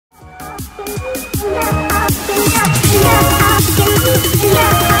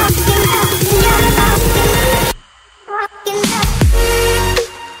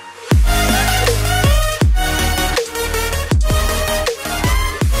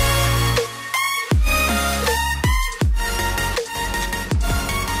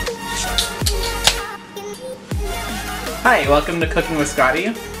Hi, welcome to Cooking with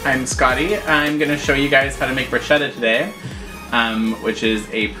Scottie. I'm Scottie. I'm going to show you guys how to make bruschetta today, which is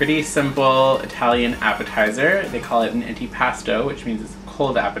a pretty simple Italian appetizer. They call it an antipasto, which means it's a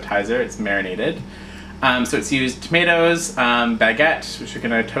cold appetizer. It's marinated. So it's used tomatoes, baguette, which you're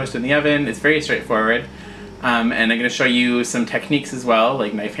going to toast in the oven. It's very straightforward. And I'm going to show you some techniques as well,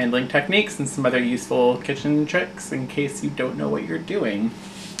 like knife handling techniques and some other useful kitchen tricks in case you don't know what you're doing.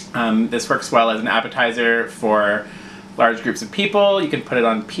 This works well as an appetizer for large groups of people. You can put it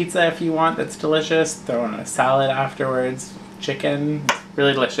on pizza if you want, that's delicious. Throw on a salad afterwards. Chicken, it's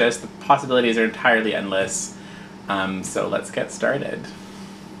really delicious. The possibilities are entirely endless. So let's get started.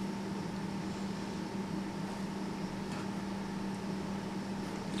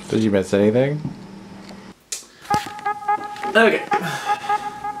 Did you miss anything? Okay.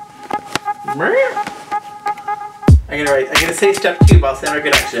 I'm gonna say step 2, balsamic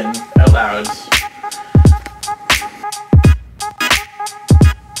reduction, out loud.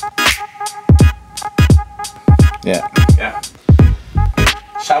 Yeah. Yeah.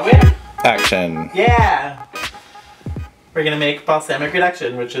 Shall we? Action. Yeah! We're gonna make balsamic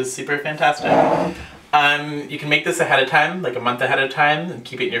reduction, which is super fantastic. You can make this ahead of time, like a month ahead of time, and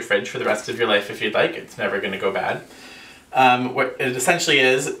keep it in your fridge for the rest of your life if you'd like. It's never gonna go bad. What it essentially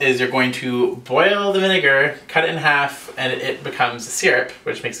is you're going to boil the vinegar, cut it in half, and it becomes a syrup,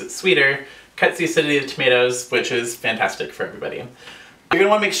 which makes it sweeter, cuts the acidity of the tomatoes, which is fantastic for everybody. You're going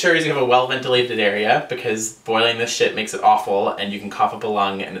to want to make sure you have a well-ventilated area, because boiling this shit makes it awful and you can cough up a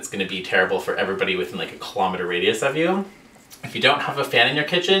lung and it's going to be terrible for everybody within like a kilometer radius of you. If you don't have a fan in your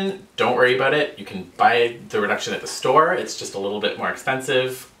kitchen, don't worry about it. You can buy the reduction at the store. It's just a little bit more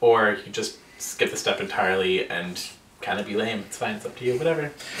expensive, or you just skip the step entirely and kind of be lame. It's fine, it's up to you,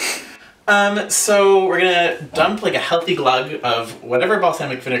 whatever. So we're gonna dump like a healthy glug of whatever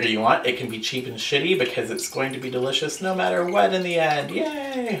balsamic vinegar you want. It can be cheap and shitty because it's going to be delicious no matter what in the end.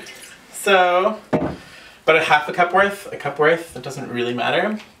 Yay! So, about a half a cup worth, it doesn't really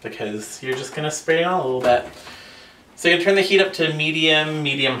matter because you're just gonna spray it on a little bit. So you're gonna turn the heat up to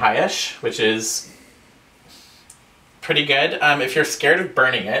medium high-ish, which is pretty good. If you're scared of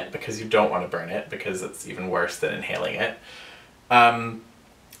burning it, because you don't want to burn it, because it's even worse than inhaling it,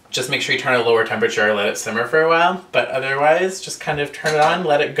 just make sure you turn it at a lower temperature, let it simmer for a while, but otherwise just kind of turn it on,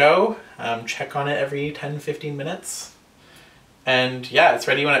 let it go, check on it every 10-15 minutes, and yeah, it's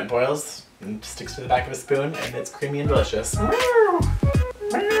ready when it boils and sticks to the back of a spoon, and it's creamy and delicious.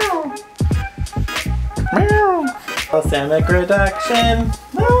 Balsamic reduction.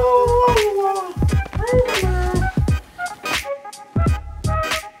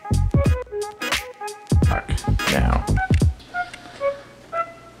 Now.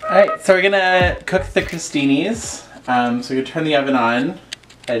 Alright, so we're gonna cook the crostinis. So you turn the oven on.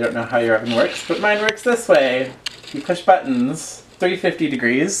 I don't know how your oven works, but mine works this way. You push buttons, 350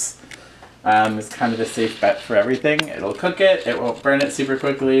 degrees. Is kind of a safe bet for everything. It'll cook it, it won't burn it super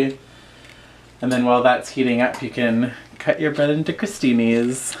quickly. And then while that's heating up, you can cut your bread into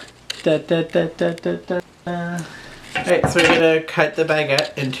crostinis. Da, da, da, da, da, da. Alright, so we're going to cut the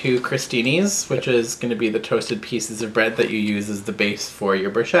baguette into crostinis, which is going to be the toasted pieces of bread that you use as the base for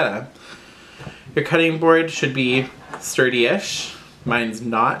your bruschetta. Your cutting board should be sturdy-ish. Mine's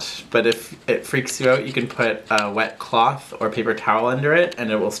not, but if it freaks you out, you can put a wet cloth or paper towel under it,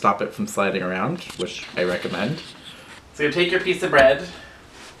 and it will stop it from sliding around, which I recommend. So you take your piece of bread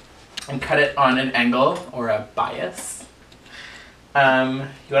and cut it on an angle or a bias. You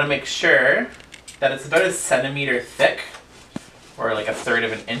want to make sure that it's about a centimeter thick, or like 1/3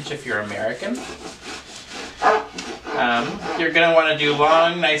 of an inch if you're American. You're going to want to do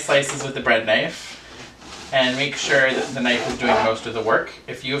long, nice slices with the bread knife, and make sure that the knife is doing most of the work.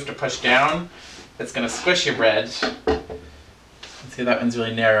 If you have to push down, it's going to squish your bread. See, that one's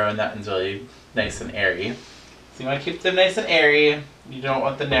really narrow and that one's really nice and airy. So you want to keep them nice and airy. You don't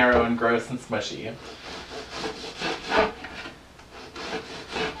want the narrow and gross and smushy.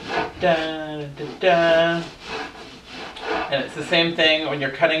 Da, da, da. And it's the same thing when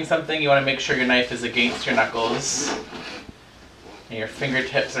you're cutting something. You want to make sure your knife is against your knuckles and your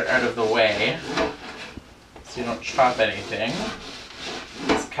fingertips are out of the way so you don't chop anything.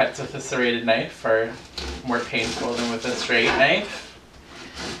 These cuts with a serrated knife are more painful than with a straight knife.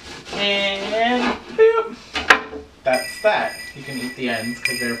 And boop! That's that. You can eat the ends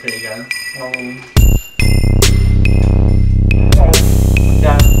because they're pretty good. I'm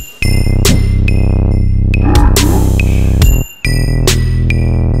done.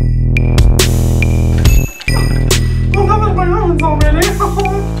 I'm having my ovens already.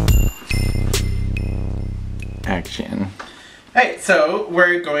 Action. Alright, so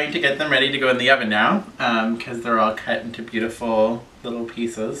we're going to get them ready to go in the oven now, because they're all cut into beautiful little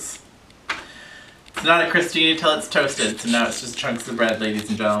pieces. It's not a crostini till it's toasted, so now it's just chunks of bread, ladies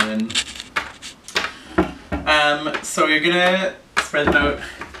and gentlemen. So you're gonna spread them out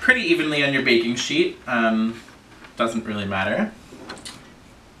pretty evenly on your baking sheet. Doesn't really matter.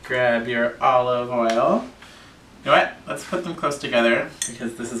 Grab your olive oil. You know what? Let's put them close together,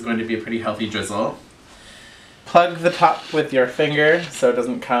 because this is going to be a pretty healthy drizzle. Plug the top with your finger so it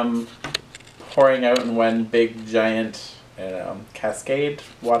doesn't come pouring out in one big giant cascade,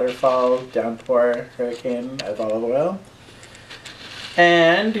 waterfall, downpour, hurricane of olive oil.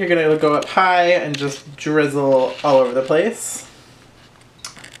 And you're going to go up high and just drizzle all over the place.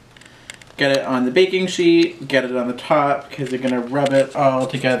 Get it on the baking sheet, get it on the top, because you're going to rub it all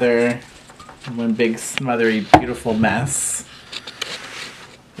together in one big smothery beautiful mess.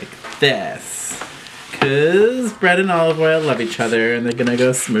 Like this. Because bread and olive oil love each other and they're gonna go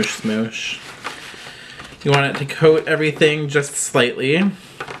smoosh smoosh. You want it to coat everything just slightly.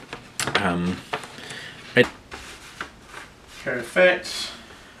 Right. Perfect.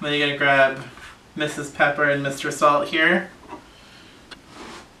 Then you're gonna grab Mrs. Pepper and Mr. Salt here.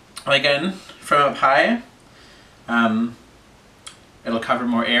 Again, from up high. It'll cover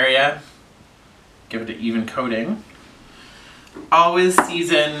more area. Give it an even coating. Always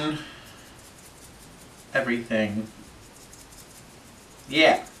season everything.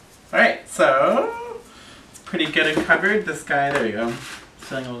 Yeah. Alright, so it's pretty good and covered. This guy, there you go.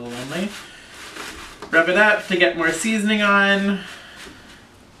 Feeling a little lonely. Rub it up to get more seasoning on.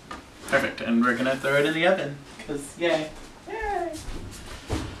 Perfect. And we're gonna throw it in the oven. Because yay. Yay.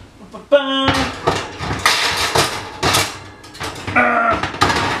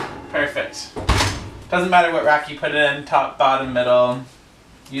 Perfect. Doesn't matter what rack you put it in, top, bottom, middle.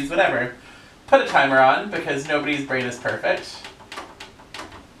 Use whatever. Put a timer on because nobody's brain is perfect.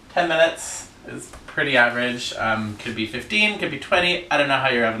 10 minutes is pretty average. Could be 15, could be 20. I don't know how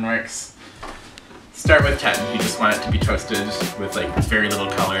your oven works. Start with 10. You just want it to be toasted with like very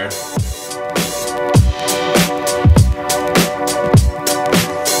little color.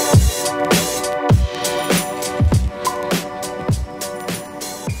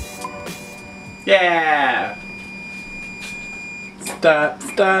 Yeah! Stop,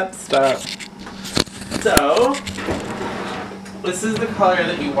 stop, stop. So, this is the color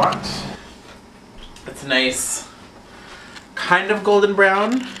that you want. It's nice, kind of golden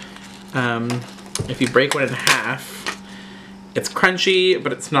brown. If you break one in half, it's crunchy,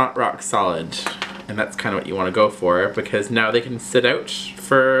 but it's not rock solid. And that's kind of what you want to go for, because now they can sit out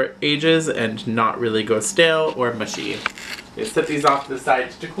for ages and not really go stale or mushy. You set these off to the side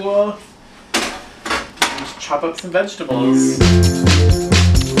to cool, and chop up some vegetables.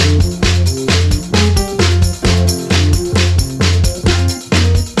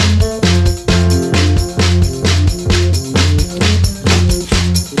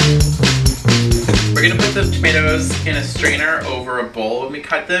 We're going to put the tomatoes in a strainer over a bowl when we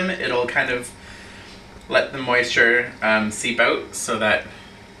cut them. It'll kind of let the moisture seep out so that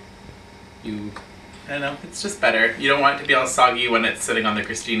you, I don't know, it's just better. You don't want it to be all soggy when it's sitting on the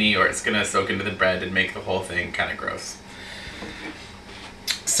crostini, or it's going to soak into the bread and make the whole thing kind of gross.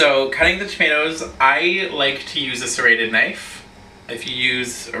 So cutting the tomatoes, I like to use a serrated knife. If you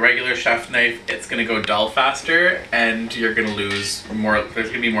use a regular chef knife, it's going to go dull faster and you're going to lose more, there's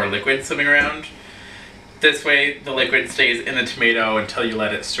going to be more liquid swimming around. This way, the liquid stays in the tomato until you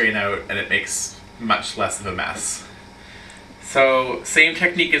let it strain out and it makes much less of a mess. So, same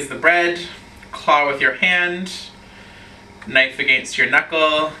technique as the bread. Claw with your hand, knife against your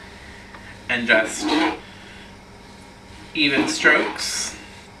knuckle, and just even strokes.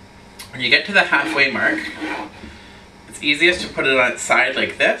 When you get to the halfway mark, it's easiest to put it on its side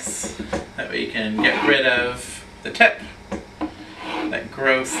like this. That way you can get rid of the tip. That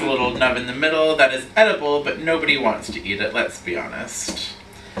gross little nub in the middle that is edible, but nobody wants to eat it, let's be honest.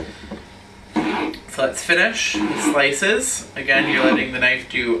 So let's finish the slices. Again, you're letting the knife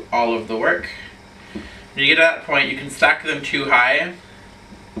do all of the work. When you get to that point, you can stack them too high,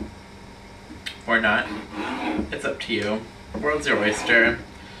 or not. It's up to you. World's your oyster.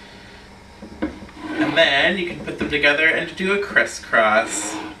 And then you can put them together and do a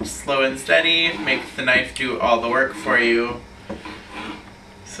crisscross. Slow and steady, make the knife do all the work for you,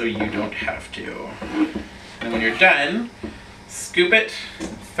 so you don't have to. And when you're done, Scoop it,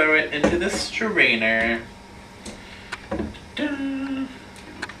 throw it into the strainer. Da-da.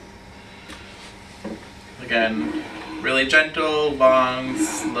 Again, really gentle, long,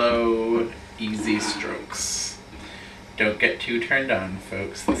 slow, easy strokes. Don't get too turned on,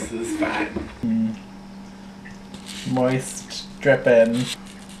 folks. This is fine. Moist drippin'.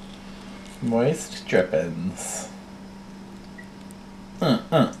 Moist drippins.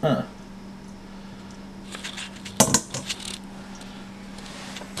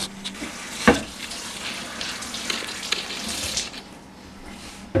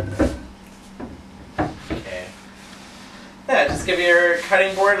 Yeah, just give your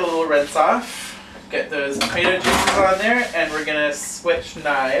cutting board a little rinse off. Get those tomato juices on there, and we're gonna switch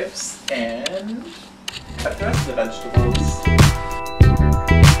knives and cut the rest of the vegetables.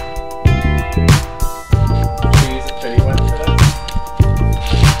 Should we use a 31 for this?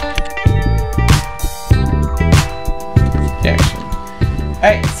 Action.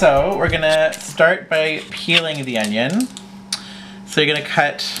 Alright, so we're gonna start by peeling the onion. So you're gonna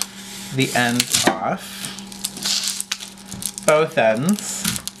cut the ends off. Both ends.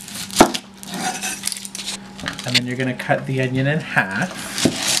 And then you're gonna cut the onion in half.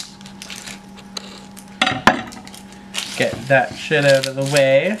 Get that shit out of the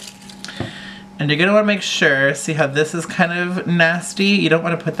way. And you're gonna wanna make sure, see how this is kind of nasty? You don't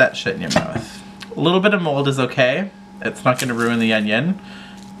wanna put that shit in your mouth. A little bit of mold is okay. It's not gonna ruin the onion,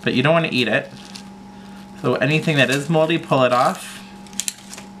 but you don't wanna eat it. So anything that is moldy, pull it off.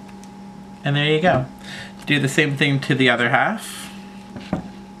 And there you go. Do the same thing to the other half.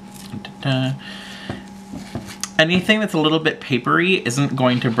 Da-da. Anything that's a little bit papery isn't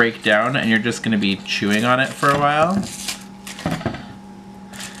going to break down, and you're just going to be chewing on it for a while. So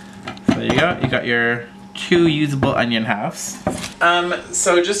there you go. You got your 2 usable onion halves.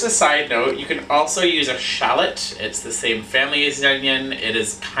 So just a side note, you can also use a shallot. It's the same family as an onion. It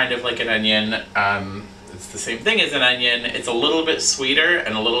is kind of like an onion. It's the same thing as an onion. It's a little bit sweeter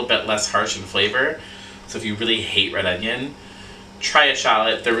and a little bit less harsh in flavor. So if you really hate red onion, try a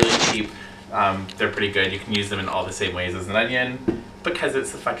shallot. They're really cheap. They're pretty good. You can use them in all the same ways as an onion because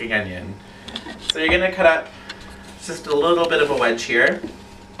it's a fucking onion. So you're gonna cut up just a little bit of a wedge here.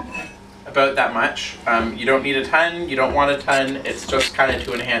 About that much. You don't need a ton. You don't want a ton. It's just kind of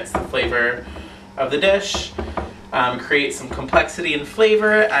to enhance the flavor of the dish. Create some complexity and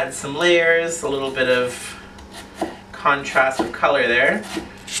flavor. Add some layers. A little bit of contrast of color there.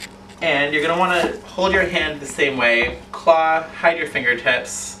 And you're going to want to hold your hand the same way, claw, hide your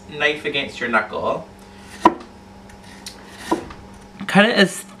fingertips, knife against your knuckle. Cut it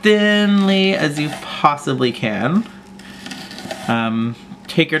as thinly as you possibly can.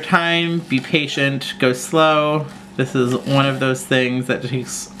 Take your time, be patient, go slow. This is one of those things that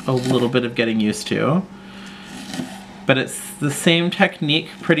takes a little bit of getting used to. But it's the same technique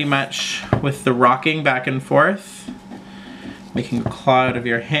pretty much with the rocking back and forth. Making a claw out of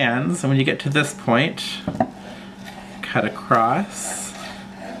your hands, and when you get to this point, cut across,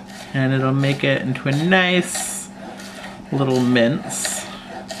 and it'll make it into a nice little mince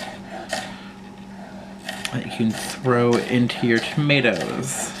that you can throw into your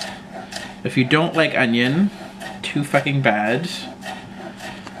tomatoes. If you don't like onion, too fucking bad.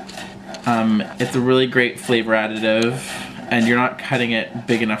 It's a really great flavor additive, and you're not cutting it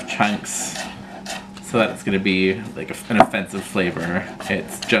big enough chunks so that it's going to be like an offensive flavor.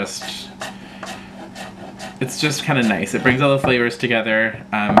 It's just kind of nice. It brings all the flavors together,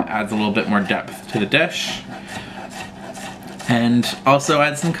 adds a little bit more depth to the dish, and also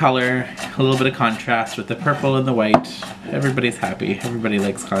adds some color, a little bit of contrast with the purple and the white. Everybody's happy. Everybody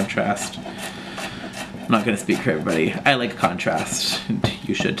likes contrast. I'm not going to speak for everybody. I like contrast, and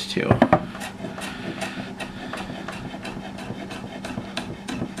you should too.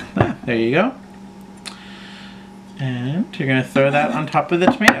 There you go. And you're going to throw that on top of the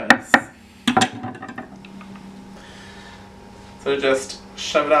tomatoes. So just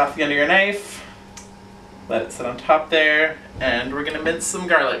shove it off the end of your knife, let it sit on top there, and we're going to mince some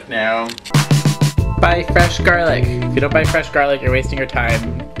garlic now. Buy fresh garlic. If you don't buy fresh garlic, you're wasting your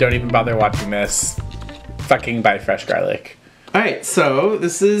time. Don't even bother watching this. Fucking buy fresh garlic. Alright, so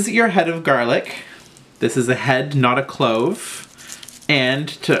this is your head of garlic. This is a head, not a clove. And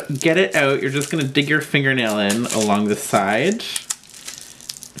to get it out, you're just going to dig your fingernail in along the side,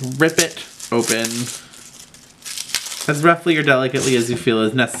 rip it open as roughly or delicately as you feel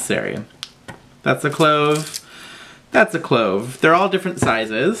is necessary. That's a clove. That's a clove. They're all different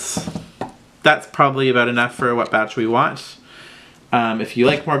sizes. That's probably about enough for what batch we want. If you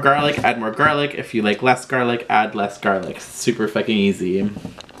like more garlic, add more garlic. If you like less garlic, add less garlic. Super fucking easy.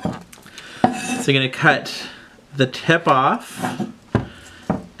 So you're going to cut the tip off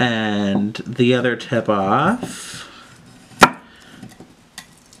and the other tip off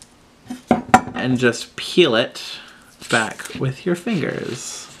and just peel it back with your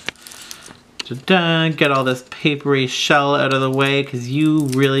fingers. Ta-da! Get all this papery shell out of the way because you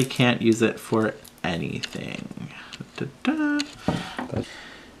really can't use it for anything. Ta-da!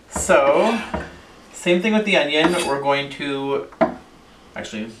 So, same thing with the onion. We're going to,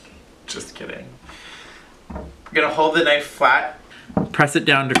 actually, just kidding. We're gonna hold the knife flat, press it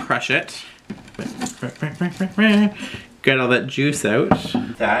down to crush it. Get all that juice out.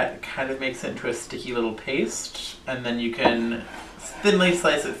 That kind of makes it into a sticky little paste, and then you can thinly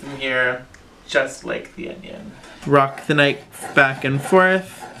slice it from here, just like the onion. Rock the knife back and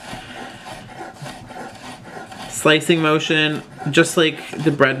forth. Slicing motion, just like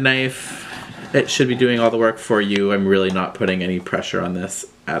the bread knife, it should be doing all the work for you. I'm really not putting any pressure on this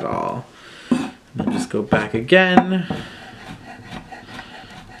at all. And then just go back again.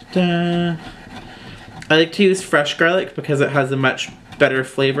 Da. I like to use fresh garlic because it has a much better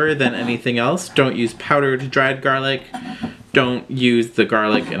flavor than anything else. Don't use powdered dried garlic. Don't use the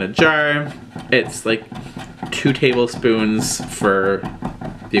garlic in a jar. It's like 2 tablespoons for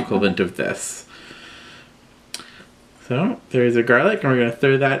the equivalent of this. So there's our garlic, and we're going to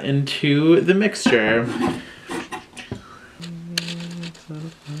throw that into the mixture.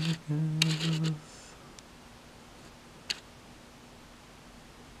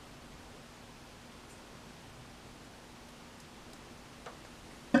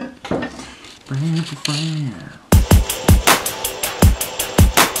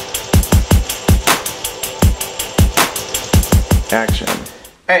 Action.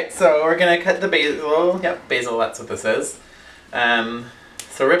 Alright, so we're gonna cut the basil. Yep, basil, that's what this is.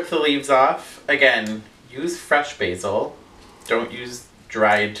 So rip the leaves off. Again, use fresh basil. Don't use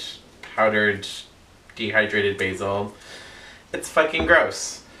dried, powdered, dehydrated basil. It's fucking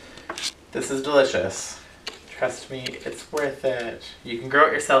gross. This is delicious. Trust me, it's worth it. You can grow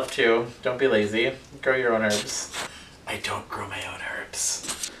it yourself too. Don't be lazy. Grow your own herbs. I don't grow my own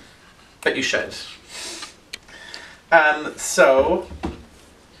herbs. But you should. So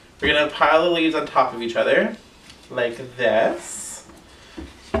we're gonna pile the leaves on top of each other, like this,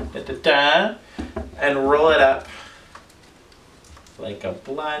 da-da-da, and roll it up like a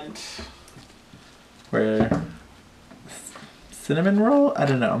blunt, where, cinnamon roll? I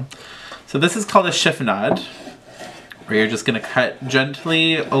don't know. So this is called a chiffonade, where you're just gonna cut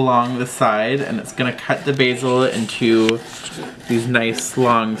gently along the side, and it's gonna cut the basil into these nice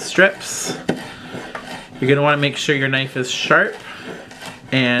long strips. You're gonna wanna make sure your knife is sharp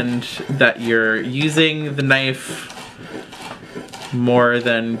and that you're using the knife more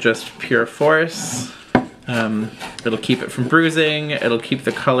than just pure force. It'll keep it from bruising, it'll keep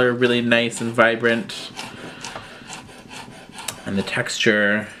the color really nice and vibrant, and the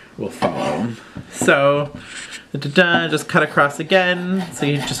texture will follow. So, da-da-da, just cut across again, so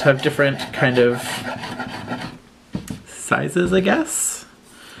you just have different kind of sizes, I guess.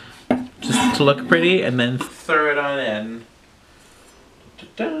 Just to look pretty, and then throw it on in.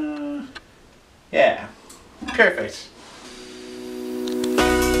 Da-da. Yeah, perfect.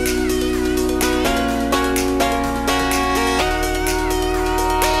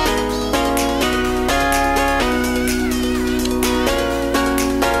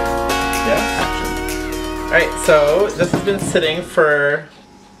 Alright, so this has been sitting for a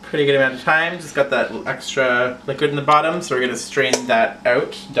pretty good amount of time. Just got that extra liquid in the bottom, so we're going to strain that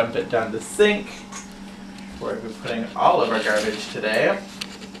out, dump it down the sink, where we've been putting all of our garbage today.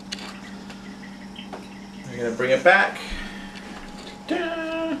 We're going to bring it back.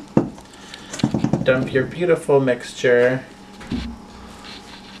 Ta-da! Dump your beautiful mixture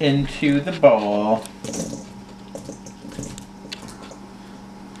into the bowl.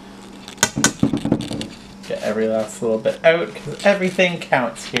 Get every last little bit out, because everything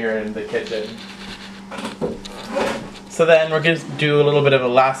counts here in the kitchen. So then we're going to do a little bit of a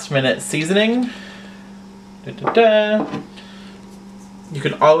last minute seasoning. Da-da-da. You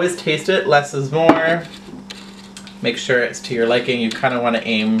can always taste it, less is more. Make sure it's to your liking. You kind of want to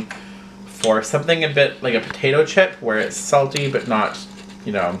aim for something a bit like a potato chip, where it's salty but not,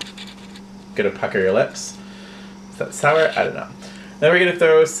 you know, gonna pucker your lips. Is that sour? I don't know. Then we're going to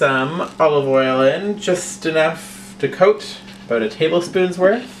throw some olive oil in, just enough to coat, about a tablespoon's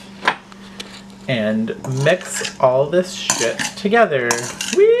worth. And mix all this shit together.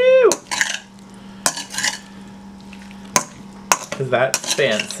 Woo! Because that's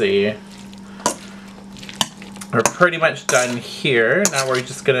fancy. We're pretty much done here. Now we're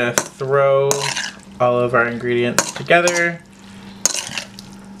just going to throw all of our ingredients together.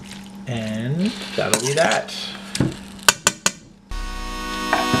 And that'll be that.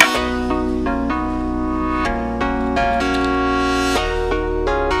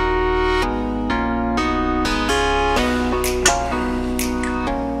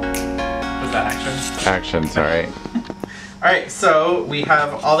 instructions, alright? Alright, so we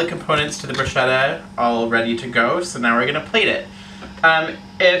have all the components to the bruschetta all ready to go, so now we're going to plate it.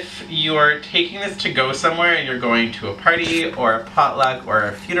 If you're taking this to go somewhere and you're going to a party or a potluck or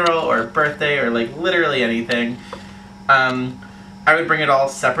a funeral or a birthday or like literally anything, I would bring it all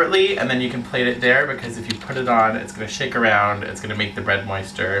separately and then you can plate it there, because if you put it on, it's going to shake around, it's going to make the bread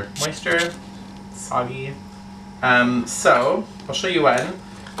moisture, soggy. So, I'll show you one.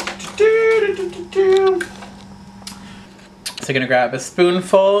 So you're going to grab a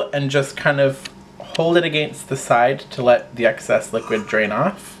spoonful and just kind of hold it against the side to let the excess liquid drain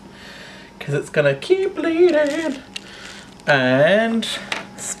off, because it's going to keep bleeding. And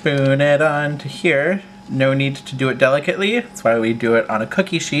spoon it onto here. No need to do it delicately. That's why we do it on a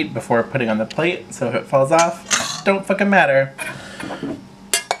cookie sheet before putting on the plate, so if it falls off, don't fucking matter.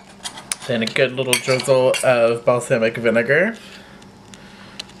 Then a good little drizzle of balsamic vinegar.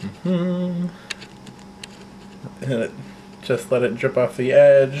 And just let it drip off the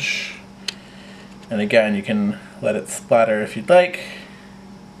edge. And again, you can let it splatter if you'd like.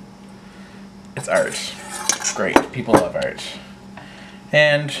 It's art. It's great. People love art.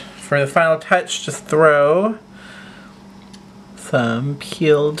 And for the final touch, just throw some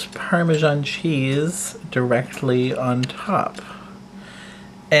peeled Parmesan cheese directly on top.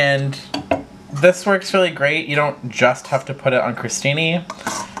 And this works really great. You don't just have to put it on crostini.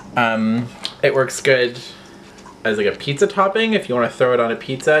 It works good as like a pizza topping if you want to throw it on a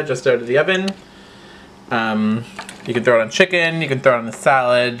pizza just out of the oven. You can throw it on chicken, you can throw it on the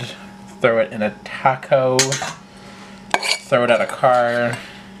salad, throw it in a taco, throw it at a car.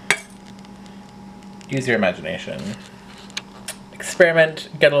 Use your imagination. Experiment,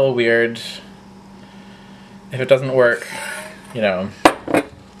 get a little weird. If it doesn't work, you know,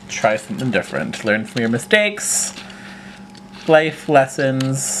 try something different. Learn from your mistakes. Life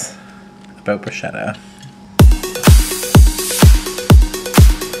lessons about bruschetta.